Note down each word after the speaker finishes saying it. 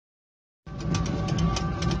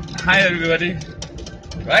Hi everybody.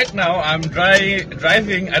 Right now I'm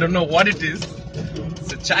driving, I don't know what it is.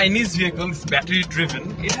 It's a Chinese vehicle, it's battery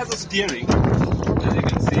driven. It has a steering, as you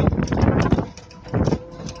can see.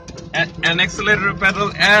 An accelerator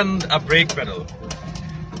pedal and a brake pedal.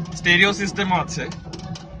 Stereo system also.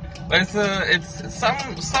 But it's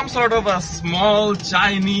some sort of a small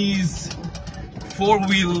Chinese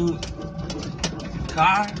four-wheel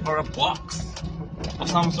car or a box of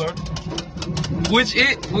some sort, which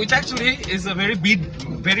actually is a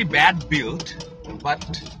very bad build,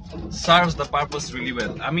 but serves the purpose really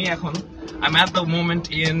well. I'm at the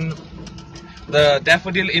moment in the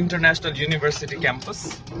Daffodil International University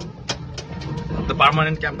campus, the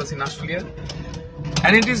permanent campus in Australia,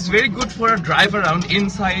 and it is very good for a drive around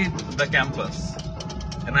inside the campus,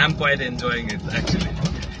 and I'm quite enjoying it actually.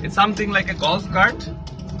 It's something like a golf cart,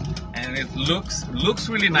 and it looks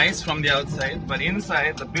really nice from the outside, but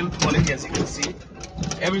inside the build quality, as you can see,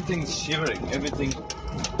 everything's shivering. Everything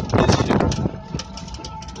is shivering.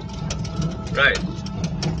 Right.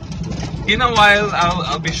 In a while,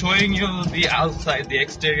 I'll be showing you the outside, the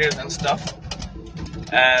exteriors and stuff,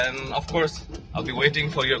 and of course, I'll be waiting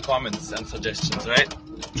for your comments and suggestions. Right?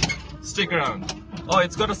 Stick around. Oh,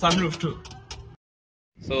 it's got a sunroof too.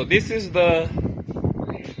 So this is the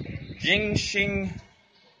JIN XIN.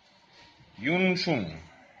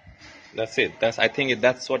 That's it. I think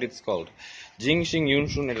that's what it's called. JIN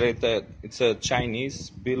XIN. It's a Chinese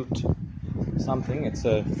built something. It's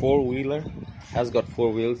a four-wheeler. Has got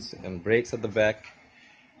four wheels and brakes at the back.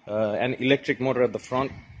 An electric motor at the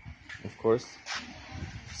front, of course.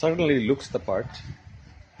 Certainly looks the part.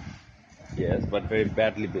 Yes, but very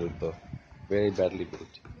badly built though. Very badly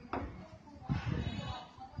built.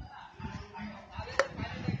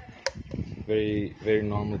 Very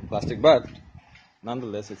normal plastic, but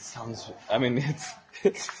nonetheless it sounds,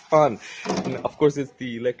 it's fun. And of course it's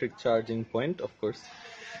the electric charging point. Of course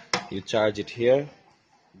you charge it here.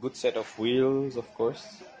 Good set of wheels, of course.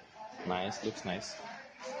 Nice, looks nice.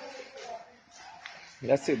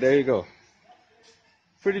 That's it, there you go.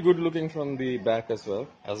 Pretty good looking from the back as well.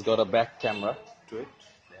 Has got a back camera to it.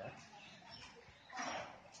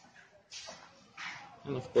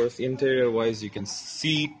 And of course interior wise you can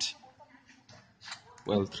seat,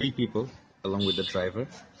 well, 3 people along with the driver.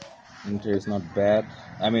 Interior is not bad.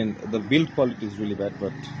 The build quality is really bad,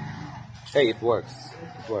 but hey, it works.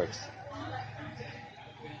 It works.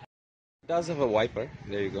 It does have a wiper.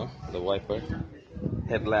 There you go. The wiper.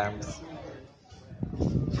 Headlamps.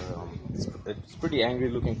 It's pretty angry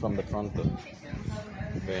looking from the front though.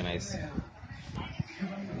 Very nice.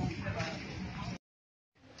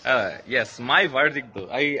 Yes, my verdict though,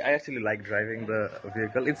 I actually like driving the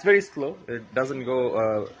vehicle. It's very slow. It doesn't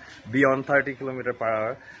go beyond 30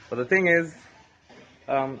 km/h. But the thing is,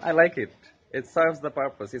 I like it. It serves the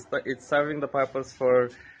purpose. It's serving the purpose for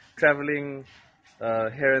traveling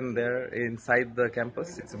here and there inside the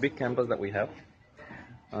campus. It's a big campus that we have.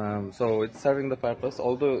 So it's serving the purpose.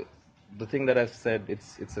 Although the thing that I've said,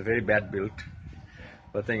 it's a very bad build.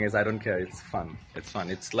 The thing is, I don't care. It's fun. It's fun.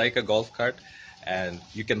 It's like a golf cart, and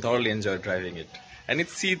you can thoroughly enjoy driving it. And it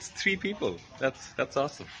seats 3 people. That's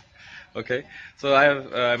awesome. Okay. So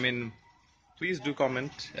please do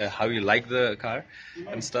comment how you like the car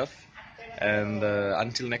and stuff. And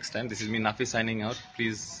until next time, this is me, Nafeez, signing out.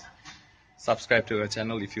 Please subscribe to our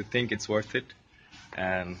channel if you think it's worth it.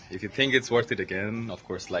 And if you think it's worth it again, of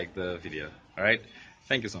course, like the video. All right.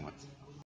 Thank you so much.